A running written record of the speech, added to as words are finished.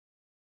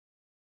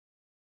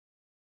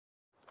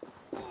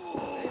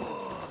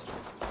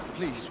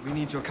Please, we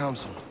need your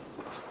counsel.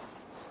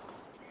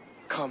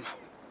 Come.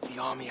 The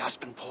army has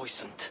been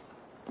poisoned.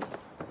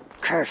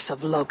 Curse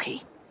of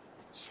Loki.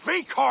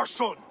 Speak, our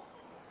son!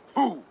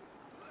 Who?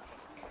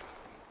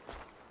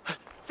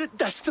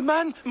 That's the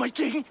man, my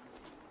king!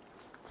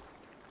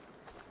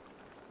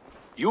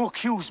 You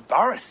accuse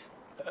Bareth?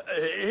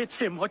 It's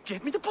him what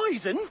gave me the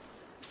poison.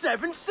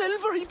 7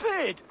 silver he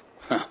paid.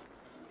 Huh.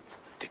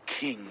 The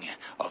King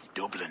of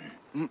Dublin.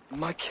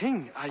 My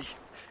king, I...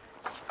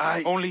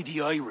 Only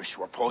the Irish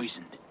were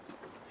poisoned.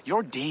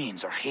 Your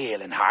Danes are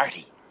hale and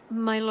hearty.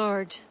 My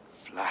lord.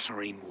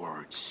 Flattering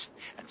words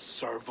and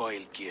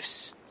servile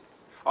gifts,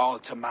 all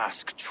to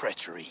mask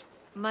treachery.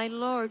 My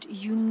lord,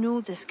 you know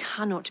this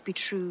cannot be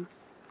true.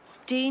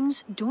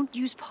 Danes don't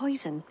use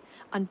poison,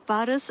 and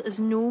Bareth is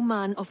no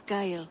man of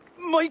guile.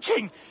 My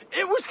king,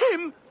 it was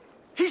him!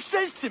 He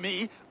says to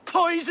me,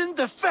 poison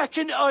the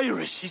feckin'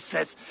 Irish, he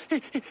says.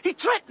 He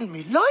threatened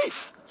me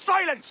life!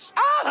 Silence!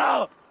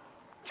 Ah!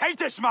 Take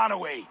this man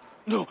away!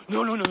 No.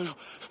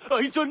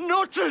 I done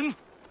nothing!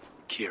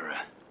 Kira,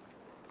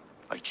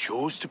 I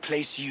chose to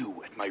place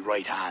you at my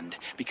right hand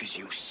because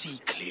you see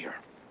clear.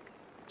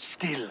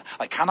 Still,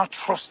 I cannot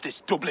trust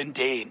this Dublin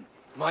Dane.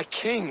 My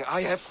king,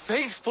 I have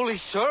faithfully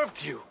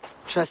served you.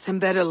 Trust him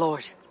better,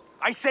 lord.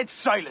 I said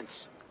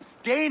silence.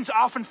 Danes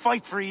often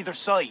fight for either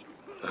side.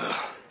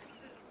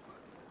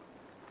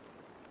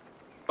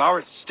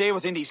 Bareth, stay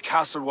within these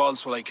castle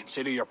walls while I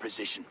consider your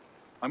position.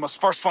 I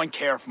must first find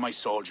care for my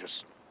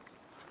soldiers.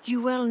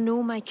 You well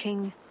know, my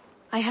king.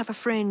 I have a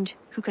friend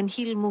who can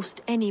heal most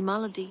any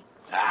malady.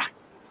 Ah,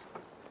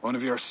 one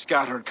of your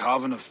scattered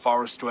coven of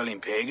forest-dwelling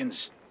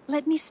pagans.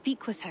 Let me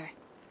speak with her.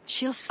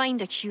 She'll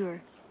find a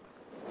cure.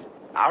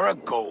 Ara,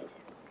 go.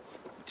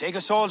 Take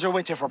a soldier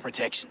with you for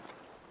protection.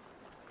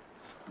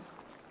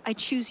 I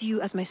choose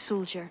you as my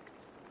soldier.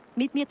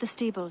 Meet me at the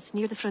stables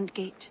near the front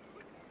gate.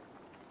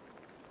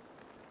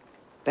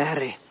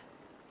 Bareth,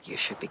 you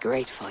should be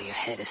grateful your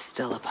head is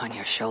still upon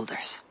your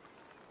shoulders.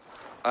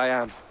 I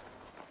am.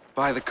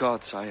 By the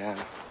gods, I am.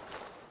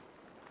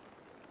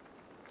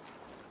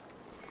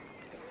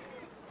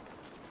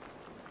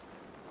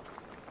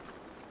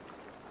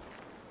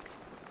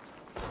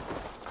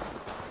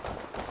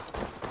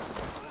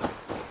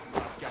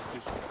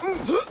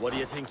 What do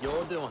you think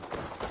you're doing?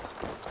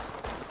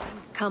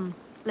 Come,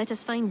 let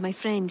us find my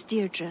friend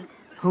Deirdre.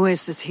 Who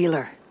is this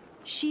healer?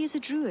 She is a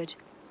druid.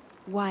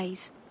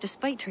 Wise,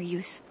 despite her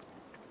youth.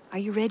 Are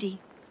you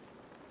ready?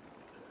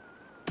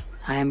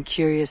 I am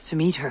curious to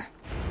meet her.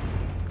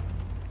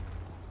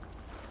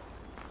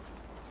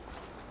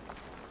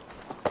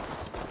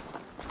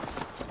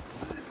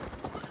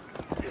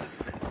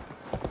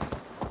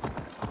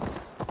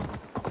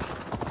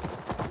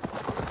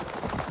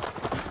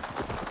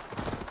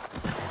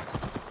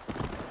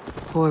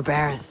 Poor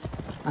Bareth.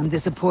 I'm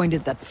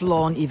disappointed that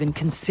Flawn even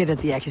considered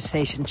the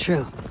accusation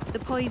true. The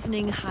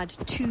poisoning had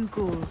 2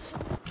 goals.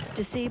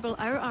 Disable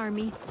our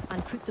army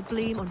and put the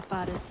blame on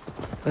Bareth.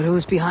 But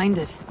who's behind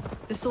it?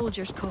 The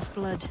soldiers cough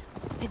blood.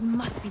 It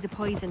must be the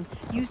poison,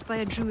 used by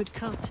a druid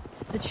cult,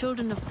 the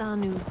children of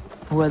Danu.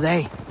 Who are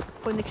they?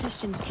 When the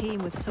Christians came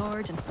with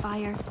sword and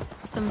fire,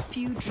 some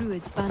few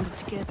druids banded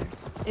together.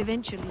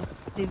 Eventually,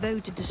 they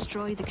vowed to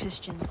destroy the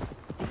Christians.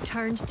 They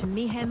turned to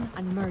mayhem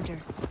and murder.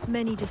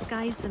 Many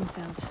disguised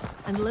themselves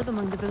and live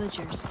among the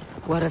villagers.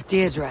 What of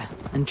Deirdre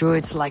and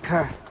druids like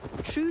her?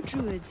 True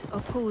druids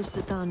oppose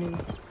the Danu,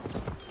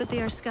 but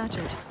they are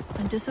scattered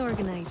and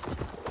disorganized.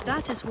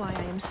 That is why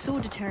I am so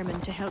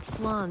determined to help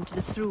Flann to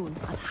the throne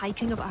as High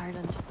King of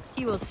Ireland.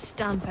 He will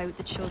stamp out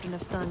the children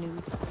of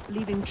Danu,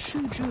 leaving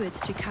true druids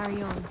to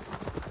carry on.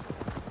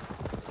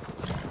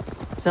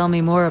 Tell me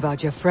more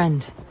about your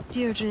friend.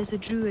 Deirdre is a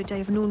druid I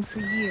have known for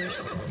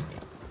years.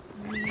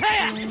 We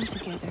learned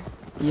together.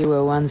 You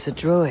were once a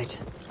druid.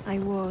 I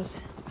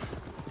was.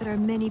 There are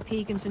many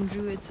pagans and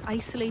druids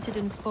isolated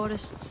in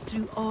forests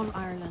through all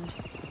Ireland.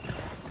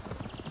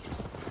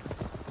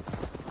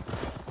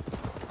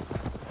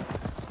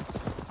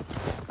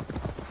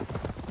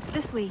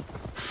 This way,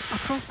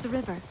 across the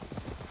river.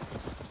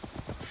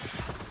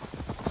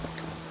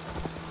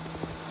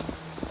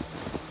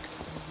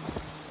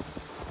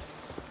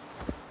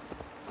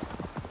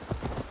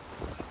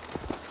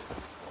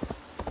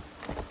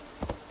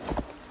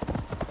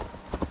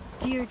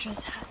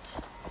 Deirdre's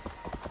hut.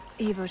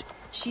 Eivor,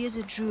 she is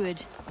a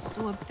druid,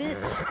 so a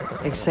bit...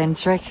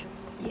 Eccentric?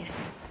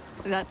 Yes,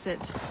 that's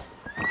it.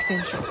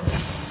 Eccentric.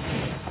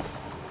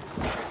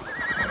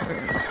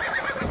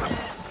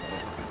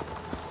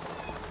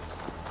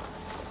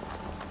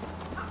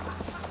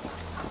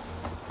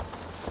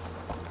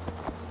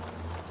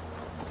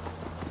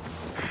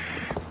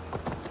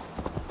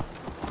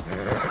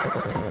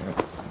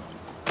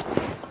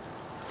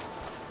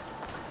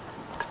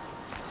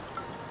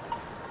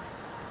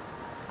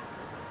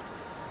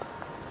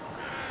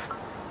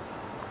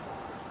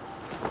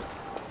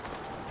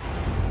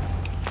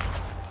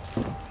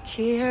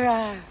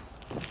 Kira,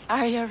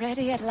 are you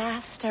ready at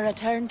last to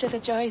return to the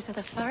joys of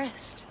the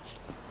forest?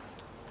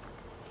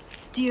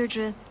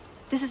 Deirdre,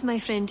 this is my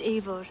friend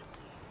Eivor.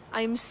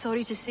 I'm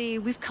sorry to say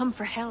we've come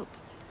for help.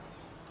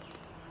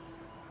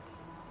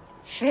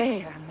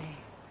 Fair me.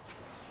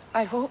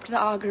 I hoped the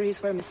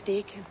auguries were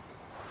mistaken.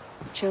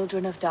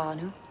 Children of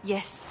Danu,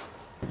 Yes.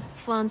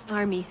 Flan's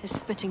army is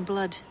spitting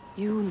blood.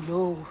 you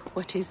know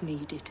what is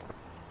needed.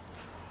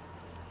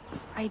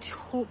 I'd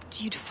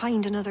hoped you'd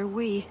find another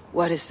way.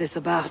 What is this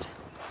about?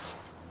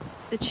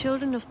 The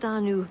children of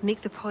Danu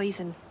make the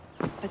poison,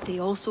 but they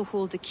also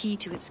hold the key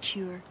to its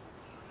cure.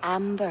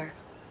 Amber,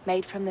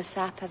 made from the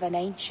sap of an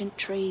ancient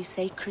tree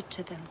sacred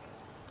to them.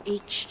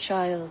 Each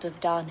child of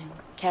Danu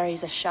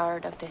carries a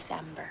shard of this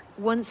amber.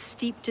 Once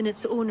steeped in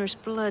its owner's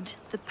blood,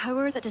 the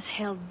power that is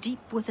held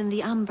deep within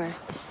the amber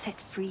is set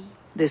free.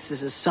 This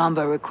is a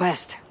somber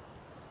request.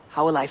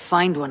 How will I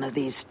find one of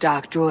these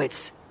dark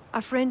druids?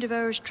 A friend of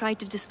ours tried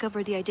to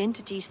discover the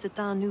identities the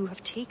Danu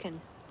have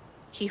taken.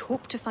 He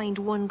hoped to find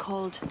one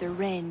called the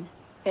Wren.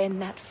 Then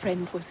that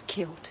friend was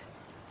killed.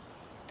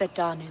 The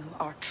Danu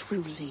are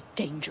truly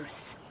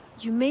dangerous.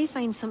 You may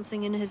find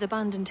something in his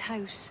abandoned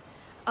house,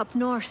 up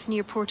north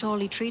near Port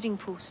Ollie trading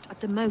post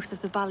at the mouth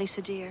of the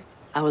Ballysadere.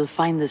 I will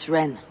find this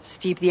Wren,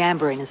 steep the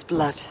amber in his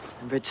blood,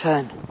 and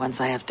return once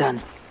I have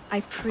done. I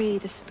pray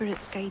the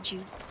spirits guide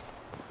you.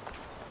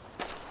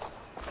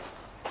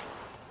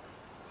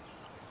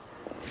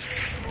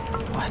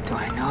 What do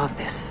I know of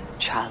this,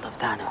 child of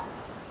Danu?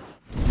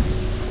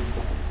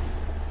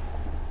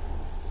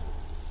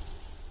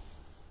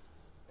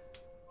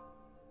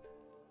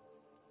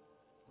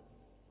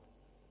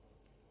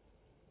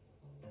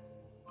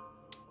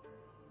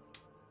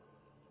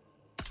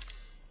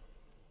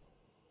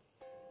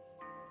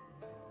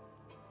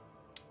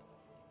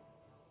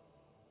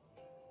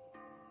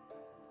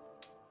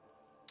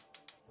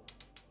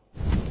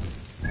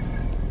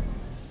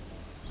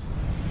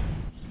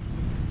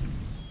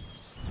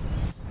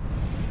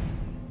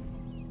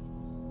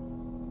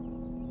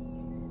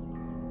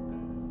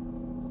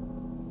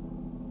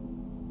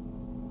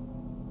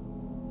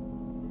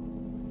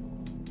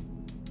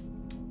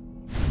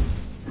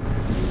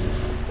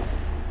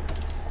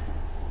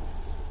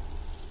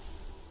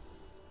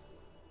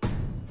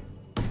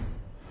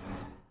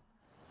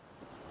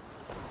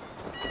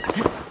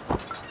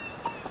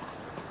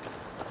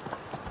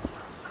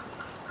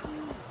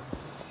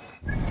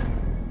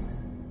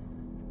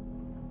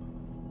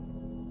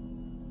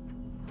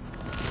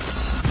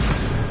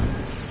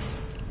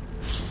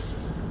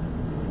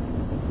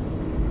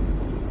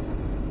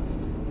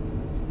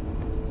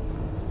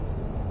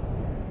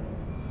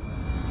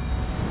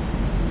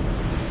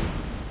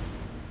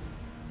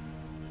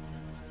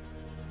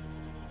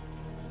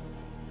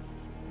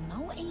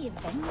 Eigi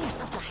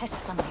venjast alla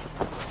hestana.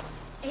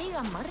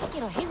 Eiga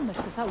margir á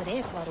heimörku þá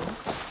ekvar ung.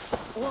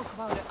 Og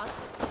hvað eru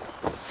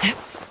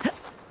all...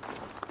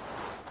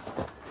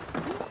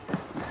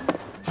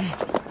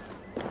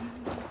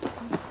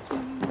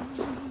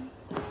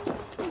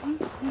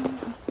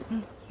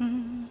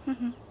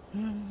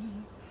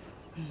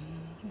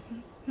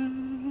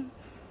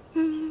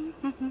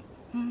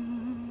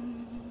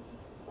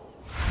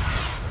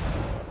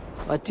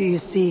 What do you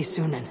see,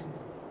 Sunan?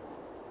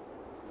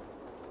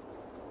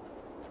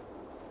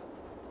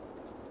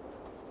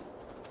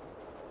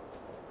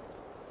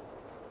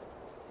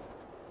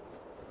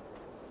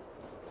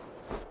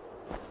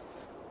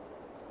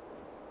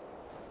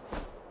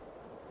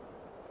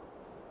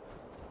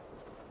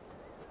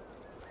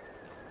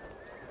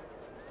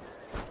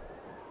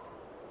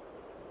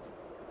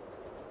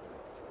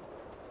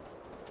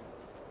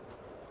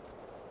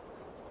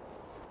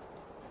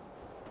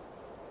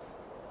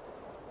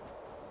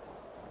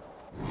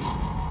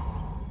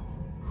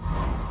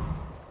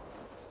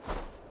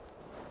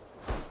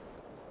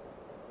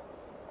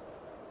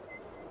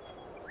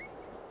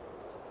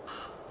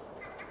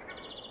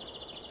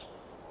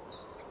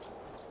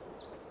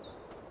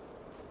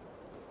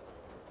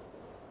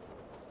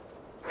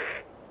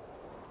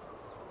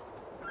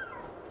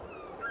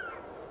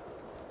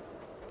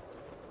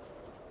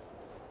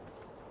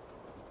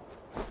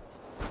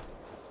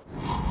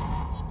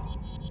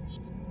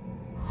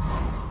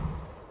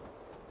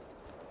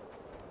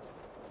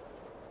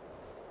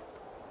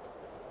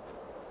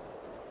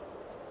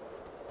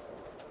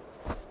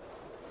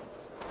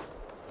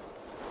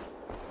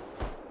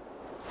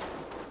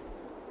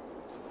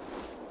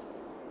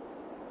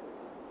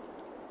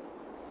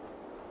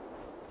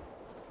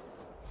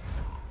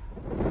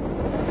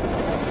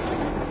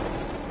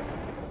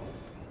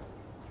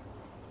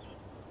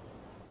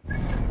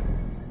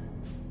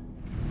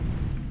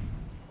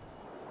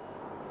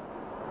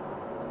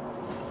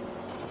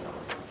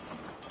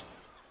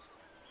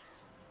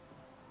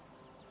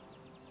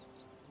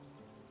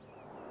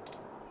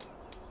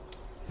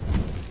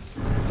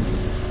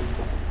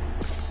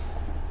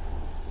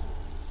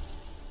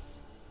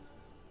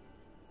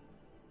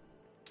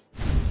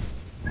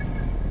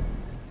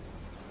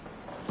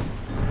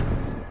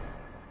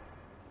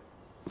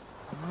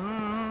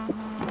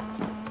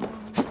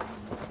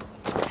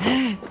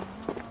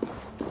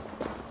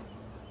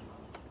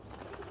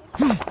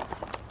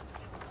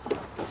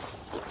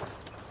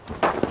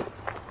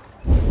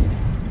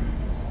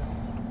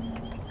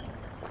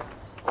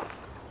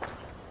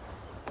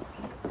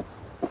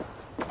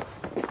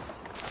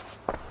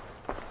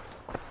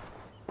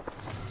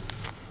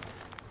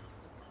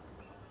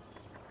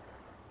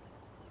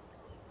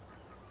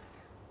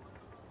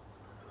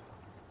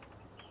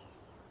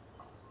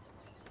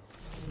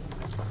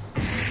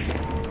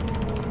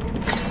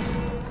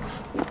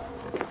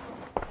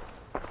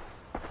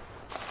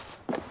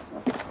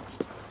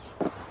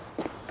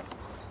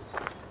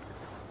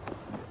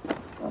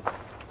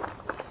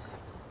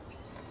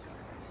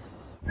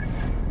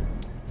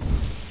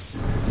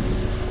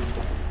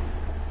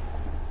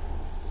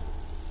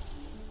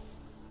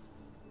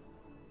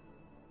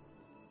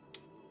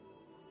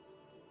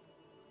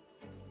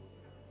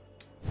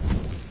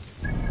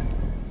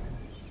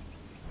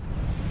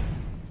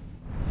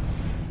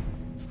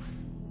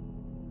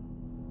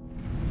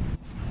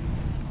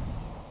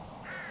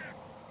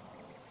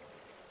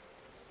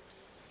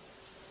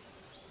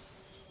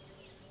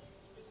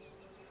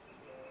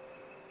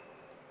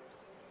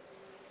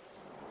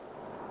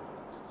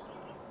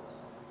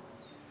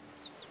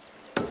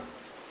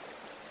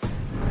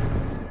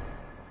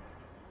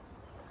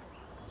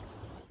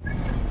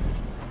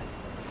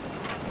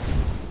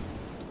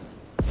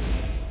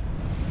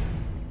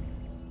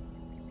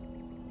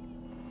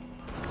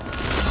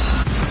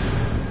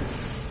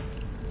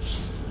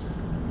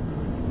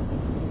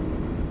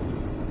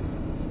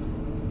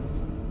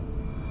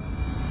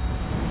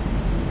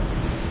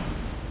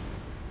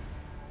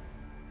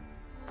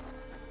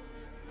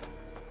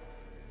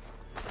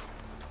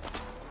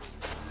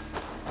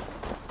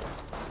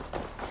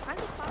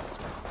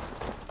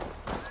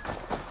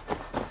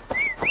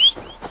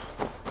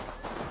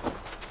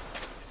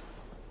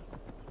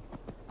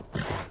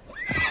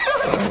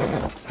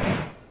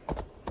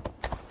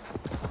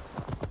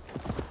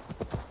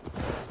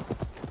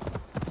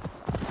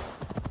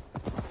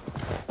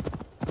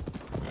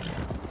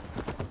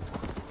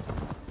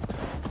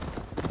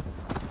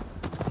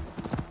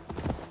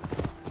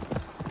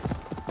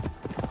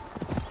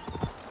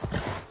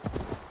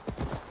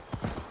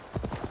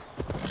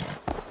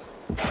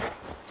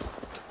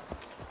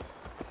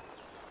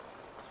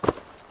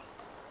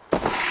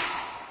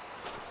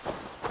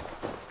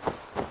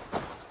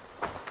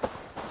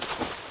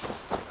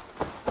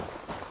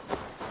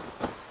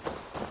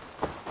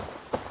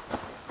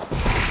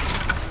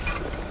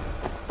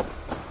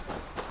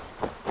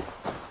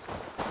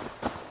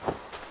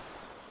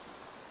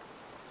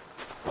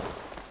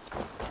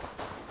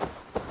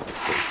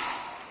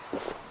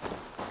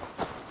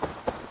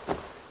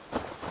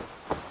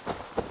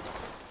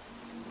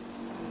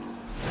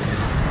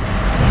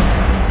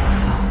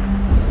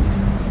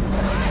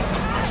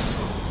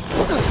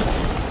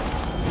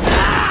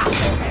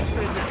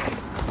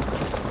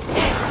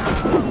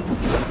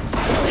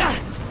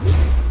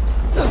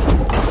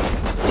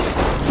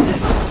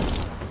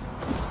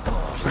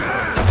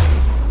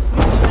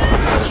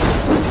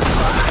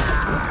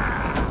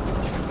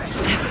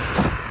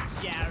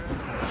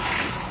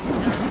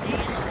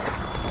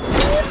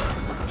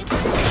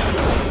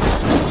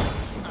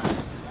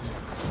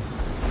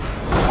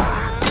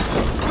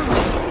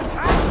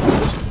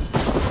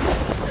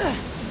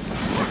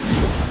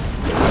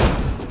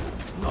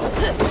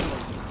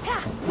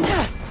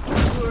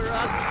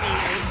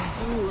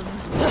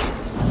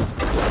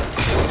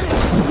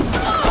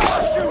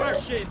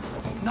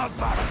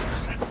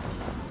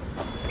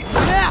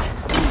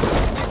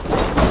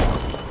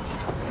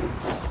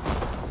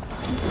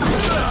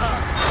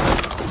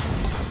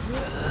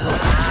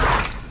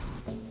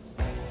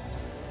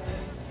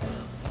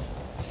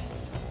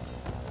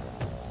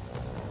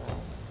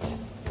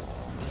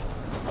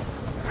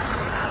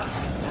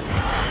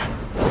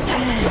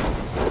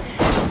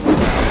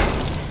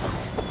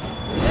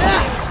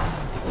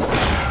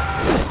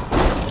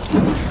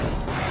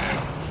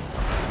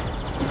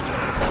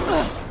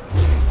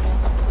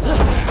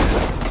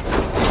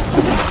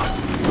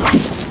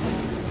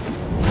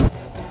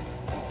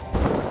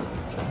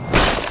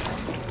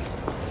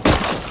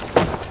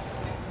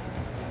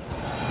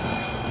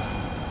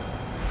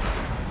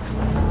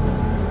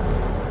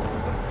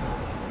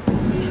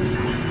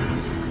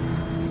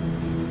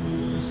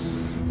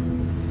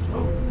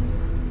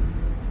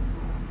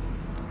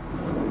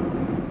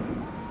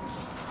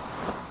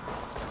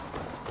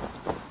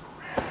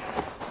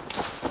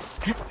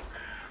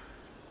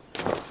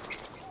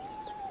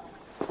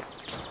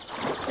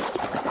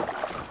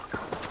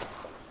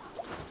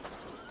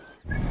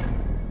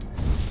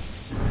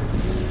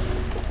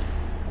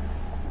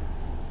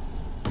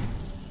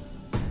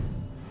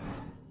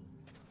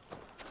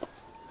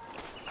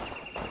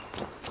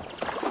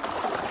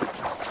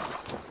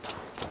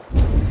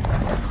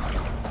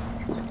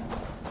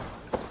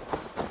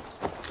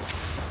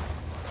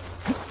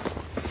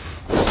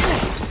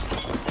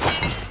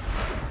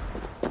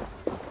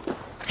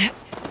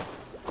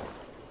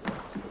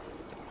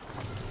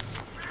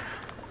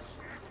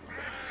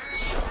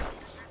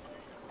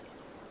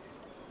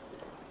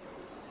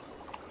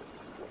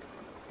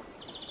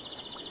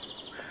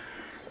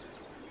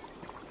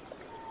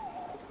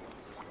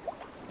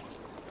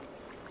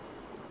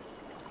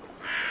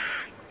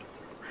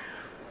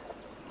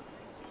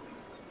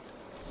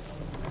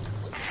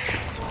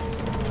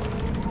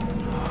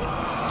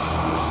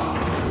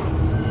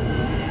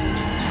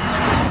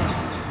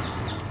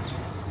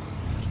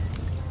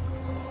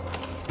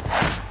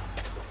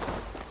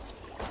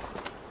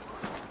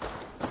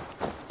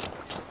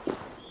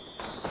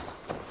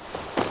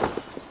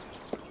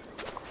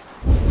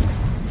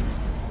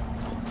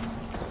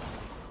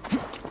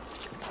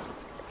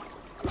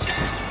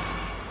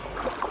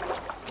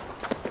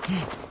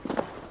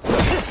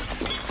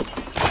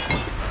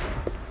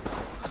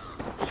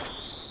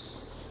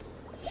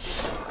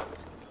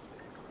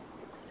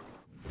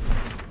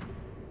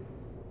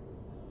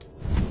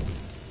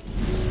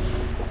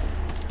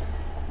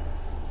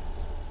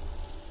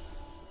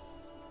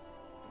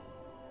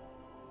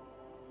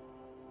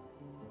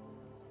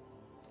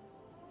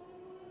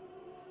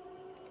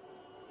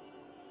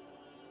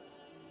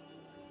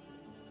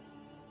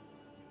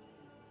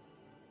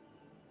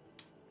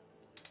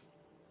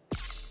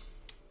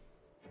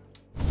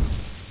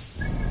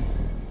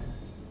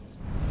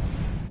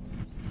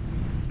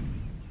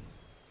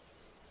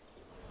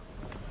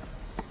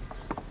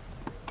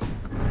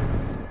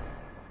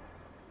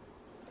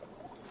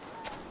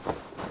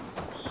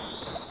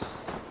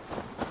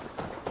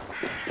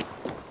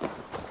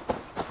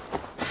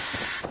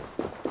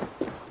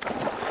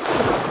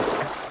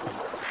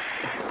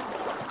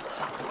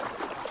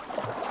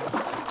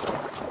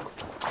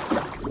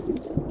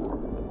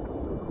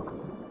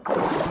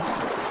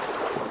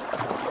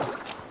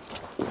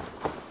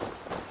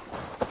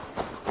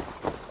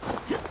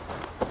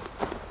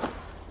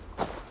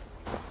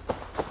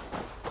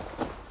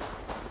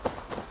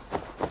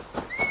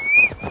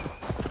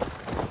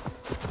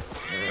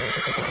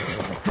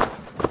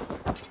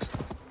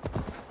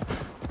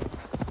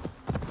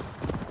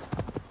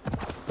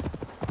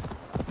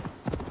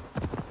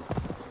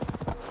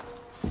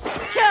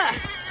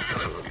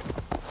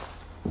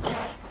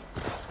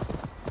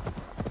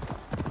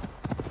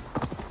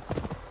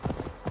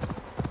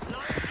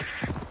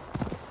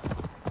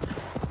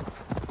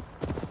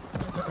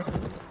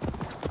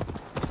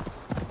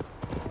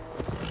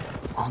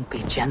 Won't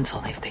be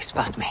gentle if they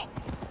spot me.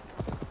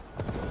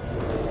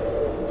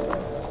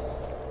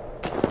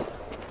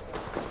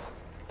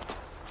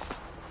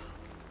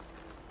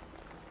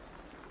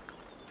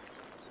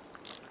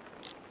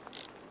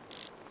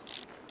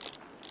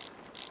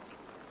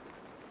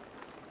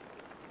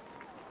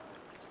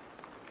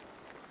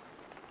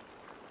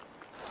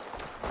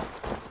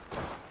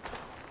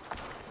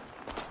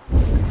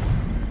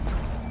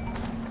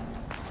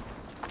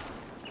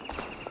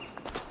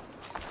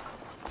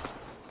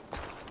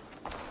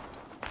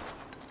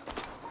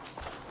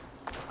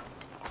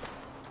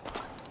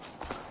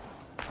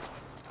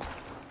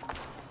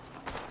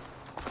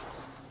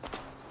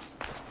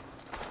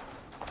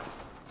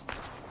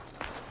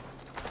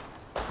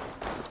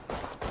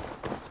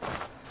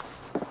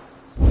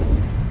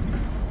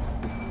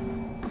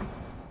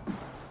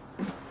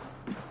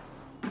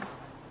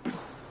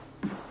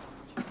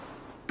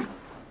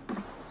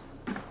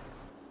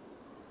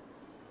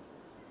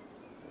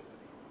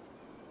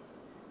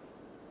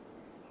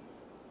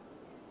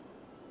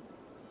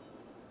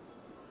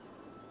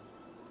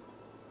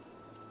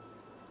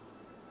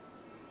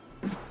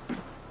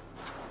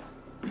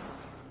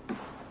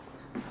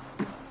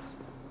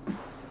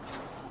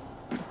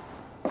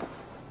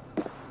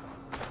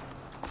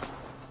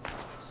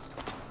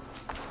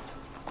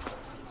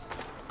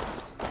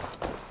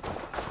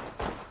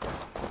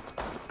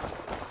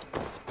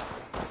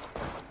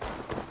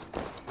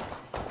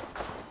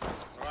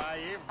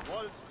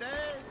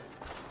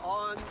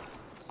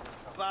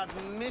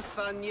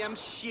 Badmithaniam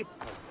ship.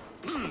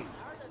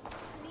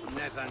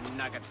 Neza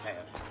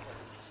nagatel.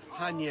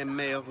 Hanya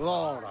me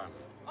rora.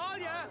 Oh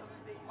yeah,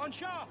 on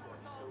shore.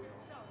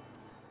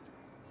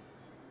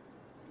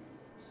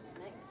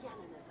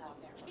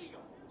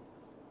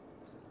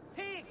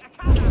 Take a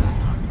cannon.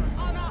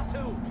 On our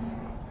two.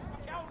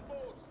 Count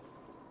boats.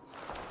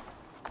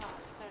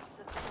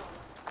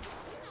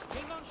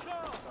 King on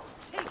shore.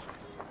 Take.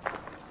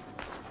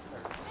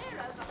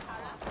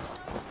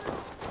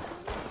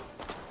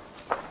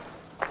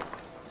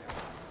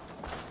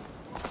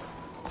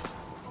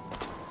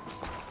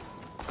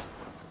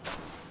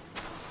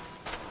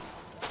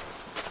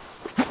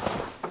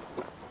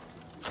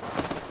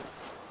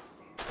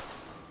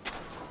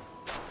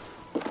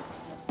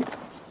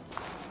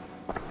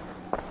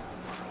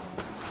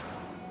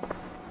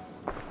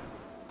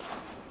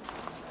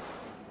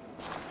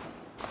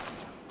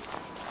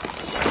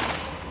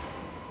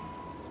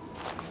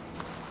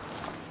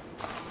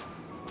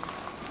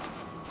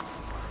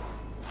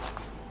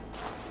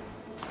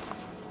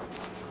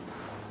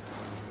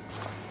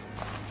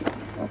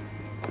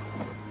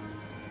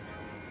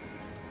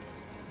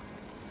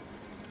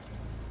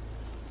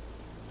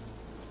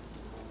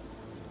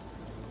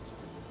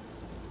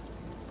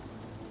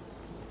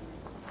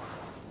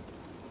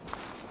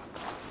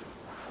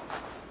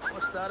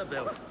 What's that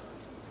about?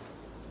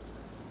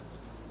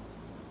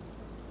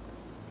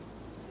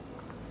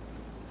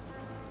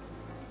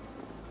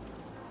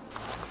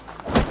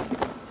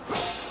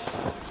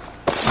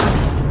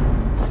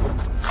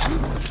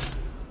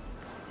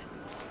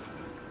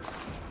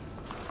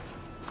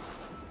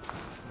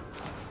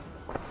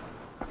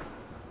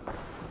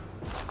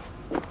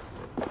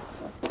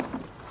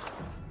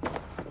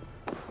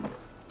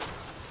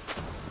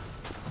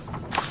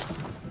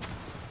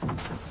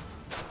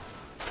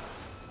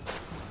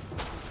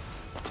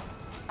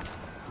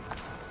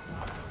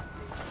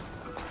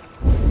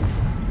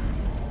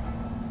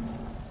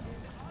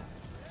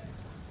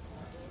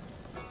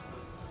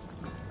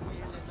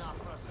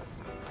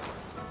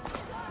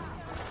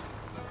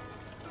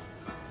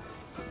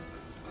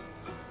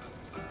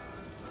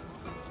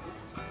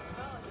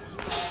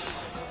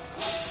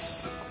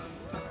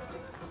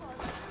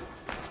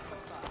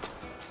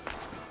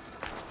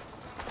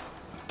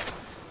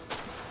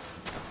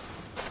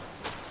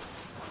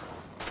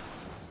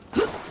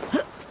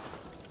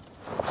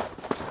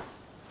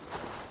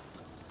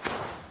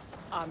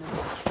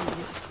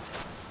 Beast.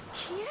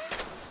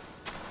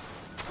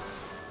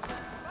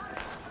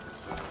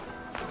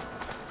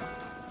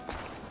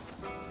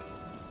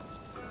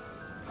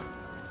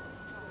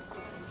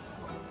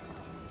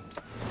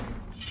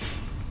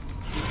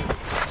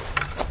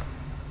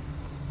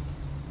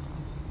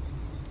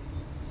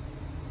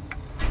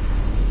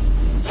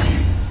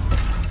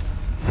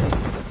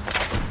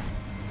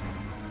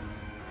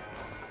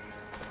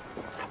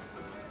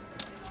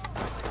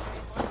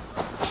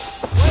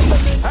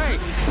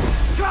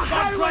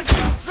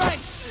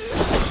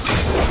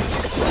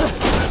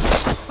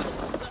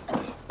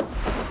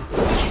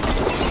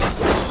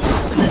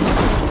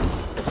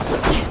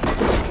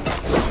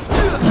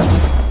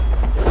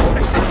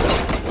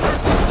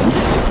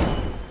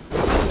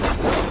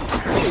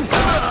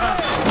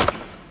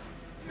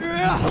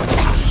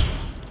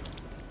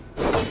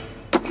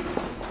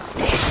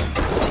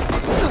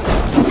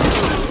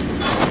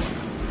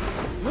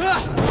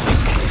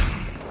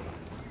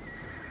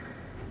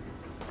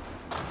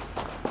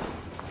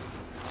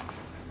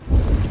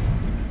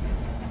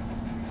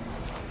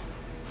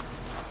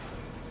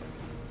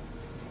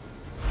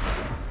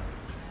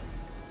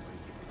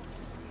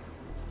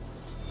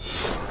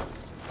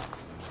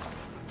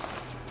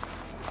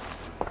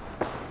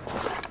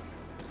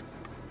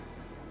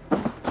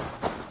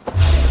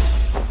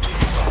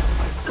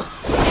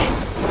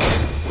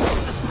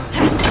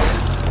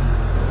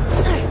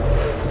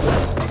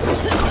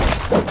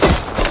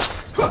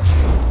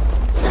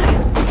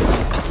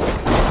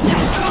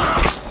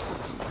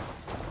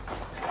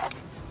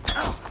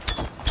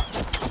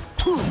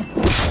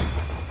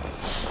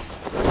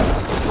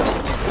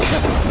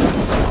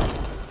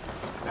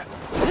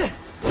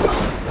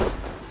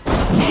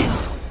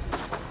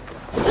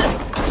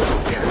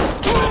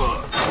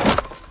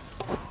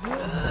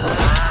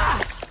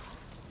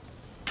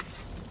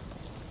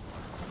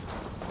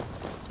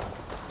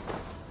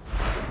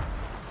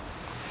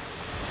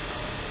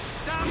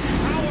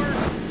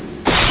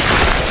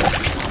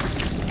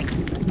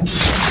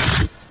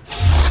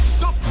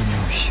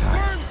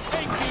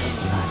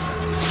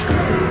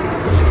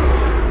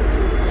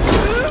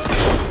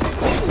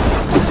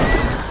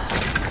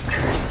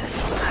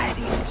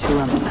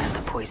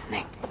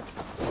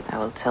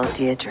 Tell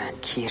Deirdre and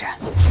Kira.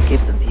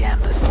 Give them the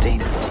amber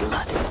stain of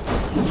blood.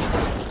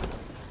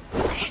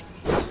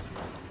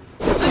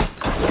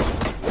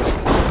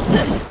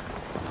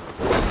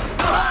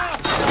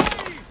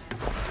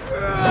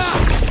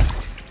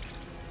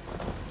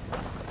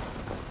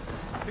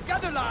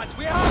 Together, lads,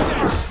 we are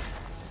there!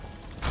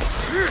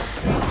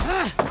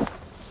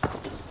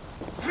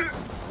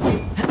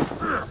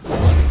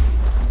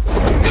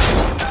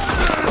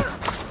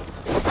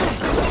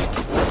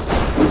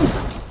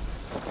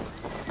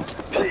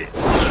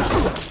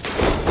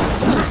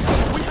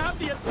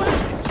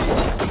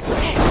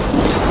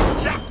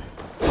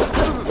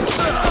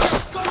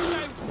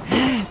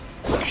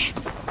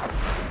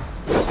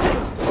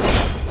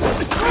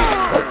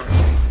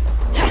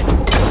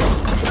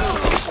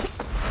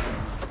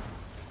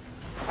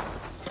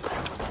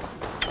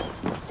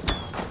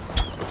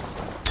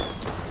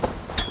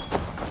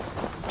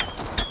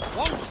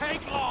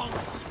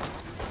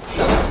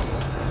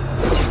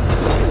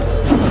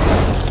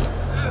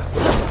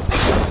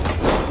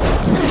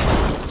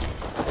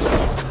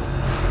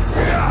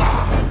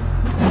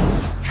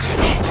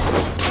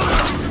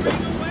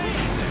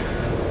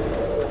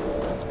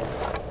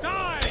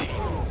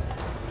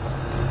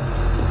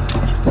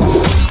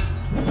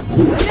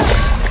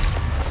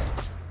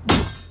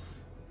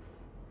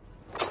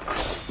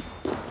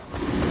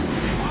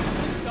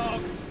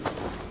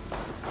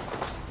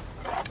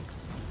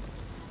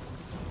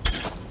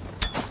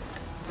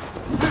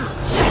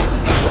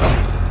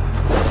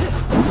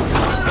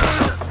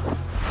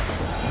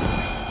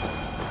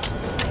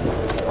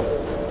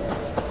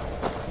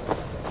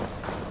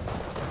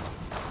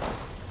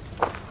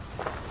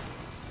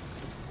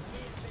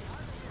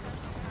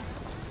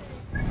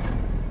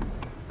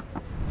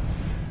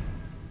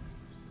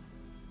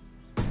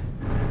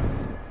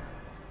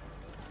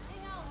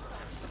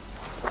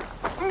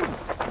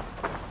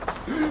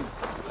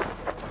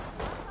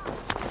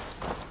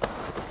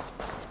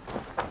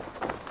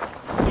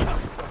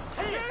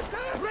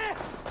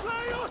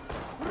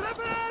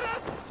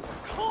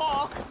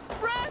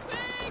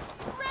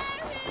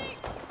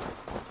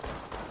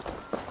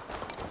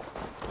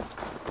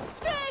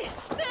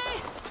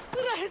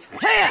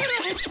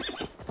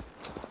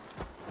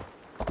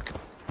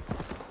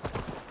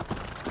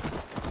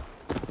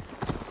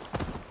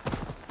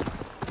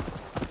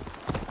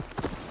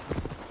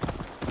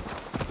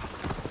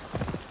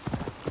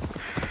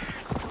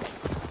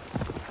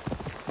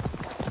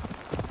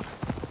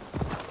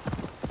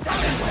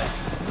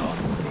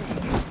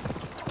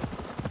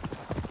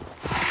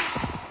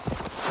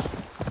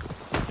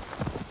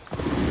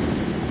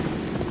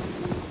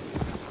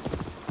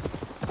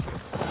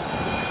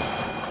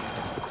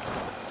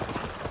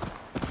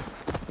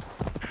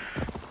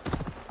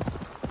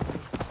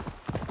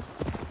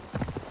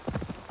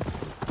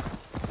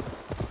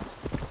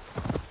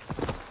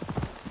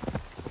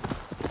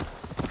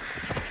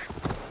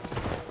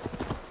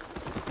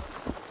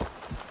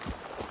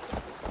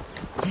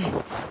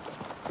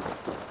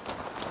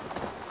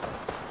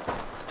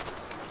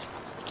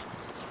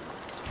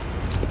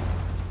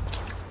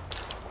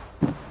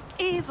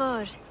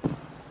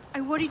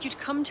 I worried you'd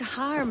come to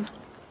harm.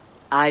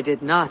 I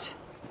did not,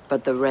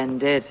 but the wren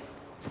did.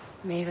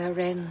 May the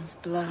wren's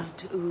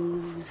blood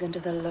ooze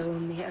into the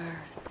loamy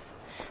earth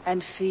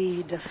and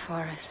feed the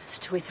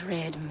forest with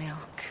red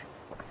milk.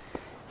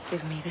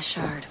 Give me the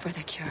shard for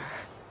the cure.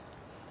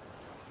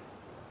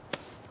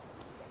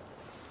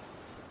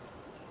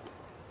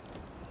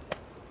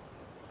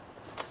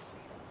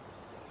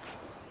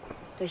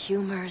 The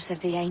humors of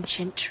the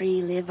ancient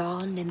tree live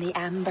on in the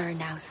amber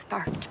now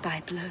sparked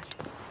by blood.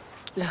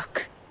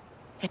 Look,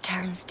 it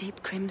turns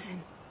deep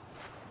crimson.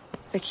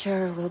 The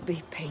cure will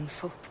be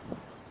painful.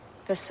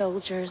 The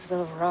soldiers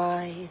will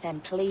writhe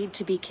and plead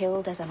to be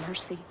killed as a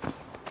mercy.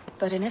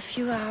 But in a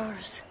few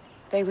hours,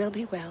 they will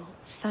be well.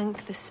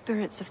 Thank the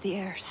spirits of the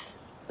earth.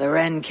 The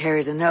wren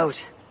carried a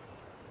note.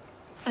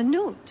 A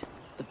note?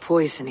 The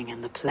poisoning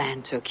and the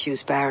plan to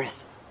accuse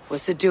Barrett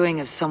was the doing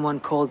of someone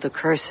called the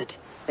Cursed.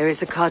 There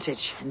is a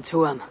cottage in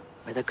Tuam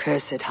where the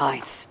Cursed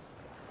hides.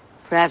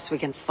 Perhaps we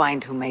can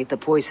find who made the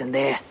poison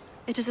there.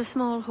 It is a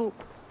small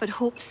hope, but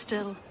hope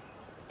still.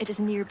 It is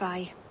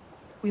nearby.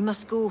 We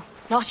must go.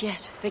 Not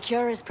yet. The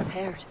cure is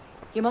prepared.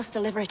 You must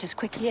deliver it as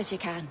quickly as you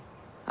can.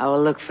 I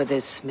will look for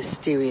this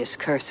mysterious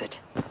Cursed.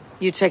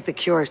 You take the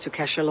cure to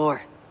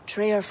Cashalor.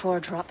 3 or 4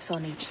 drops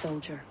on each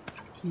soldier.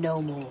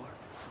 No more.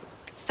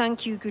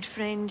 Thank you, good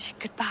friend.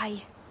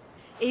 Goodbye.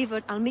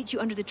 Ava, I'll meet you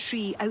under the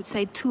tree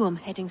outside Tuam,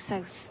 heading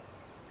south.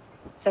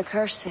 The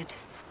Cursed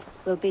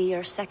will be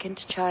your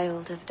second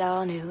child of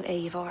Danu,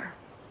 Eivor.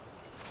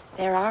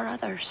 There are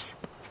others.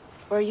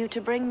 Were you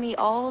to bring me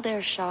all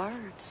their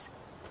shards,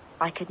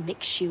 I could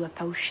mix you a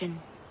potion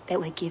that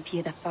would give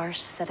you the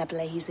first of the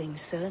blazing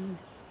sun.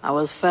 I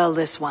will fell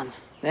this one.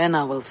 Then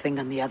I will think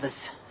on the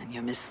others and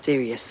your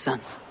mysterious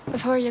son.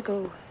 Before you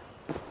go,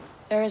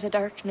 there is a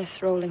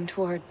darkness rolling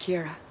toward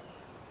Kira.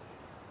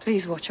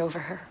 Please watch over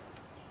her.